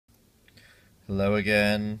Hello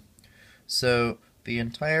again. So the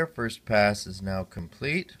entire first pass is now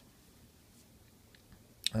complete,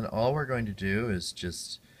 and all we're going to do is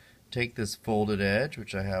just take this folded edge,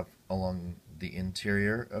 which I have along the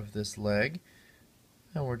interior of this leg,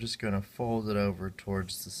 and we're just going to fold it over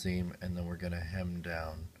towards the seam, and then we're going to hem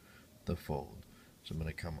down the fold. So I'm going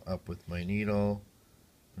to come up with my needle,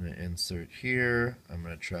 I'm going to insert here, I'm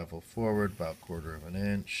going to travel forward about 1/4 of an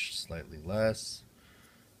inch, slightly less.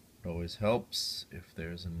 It always helps if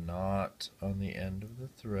there's a knot on the end of the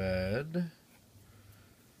thread.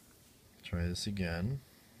 Try this again.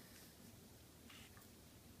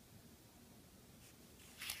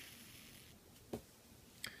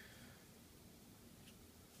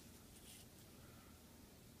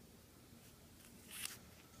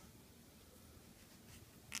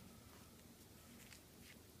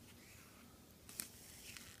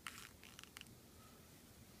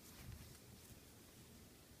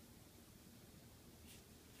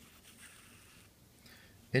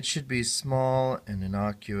 It should be small and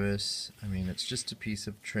innocuous. I mean, it's just a piece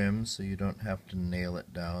of trim, so you don't have to nail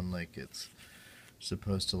it down like it's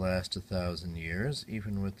supposed to last 1,000 years.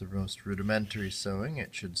 Even with the most rudimentary sewing,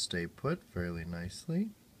 it should stay put fairly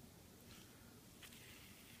nicely.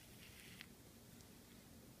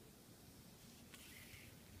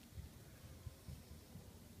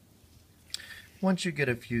 Once you get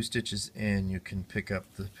a few stitches in, you can pick up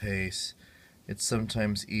the pace. It's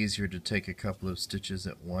sometimes easier to take a couple of stitches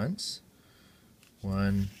at once.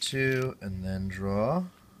 1, 2, and then draw.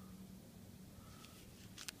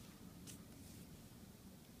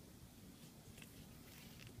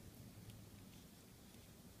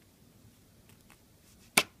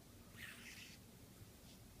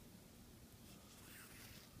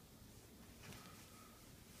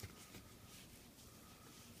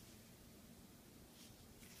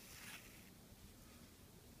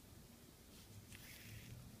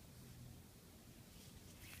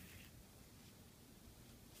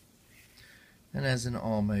 And as in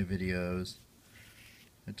all my videos,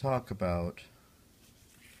 I talk about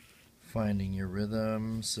finding your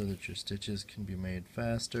rhythm so that your stitches can be made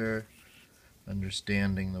faster,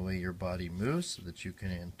 understanding the way your body moves so that you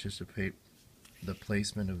can anticipate the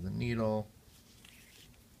placement of the needle.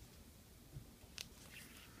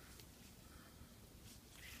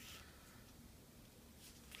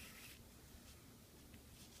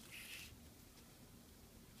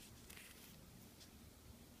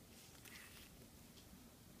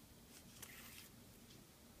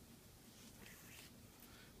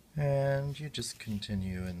 And you just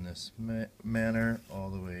continue in this manner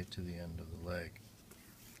all the way to the end of the leg.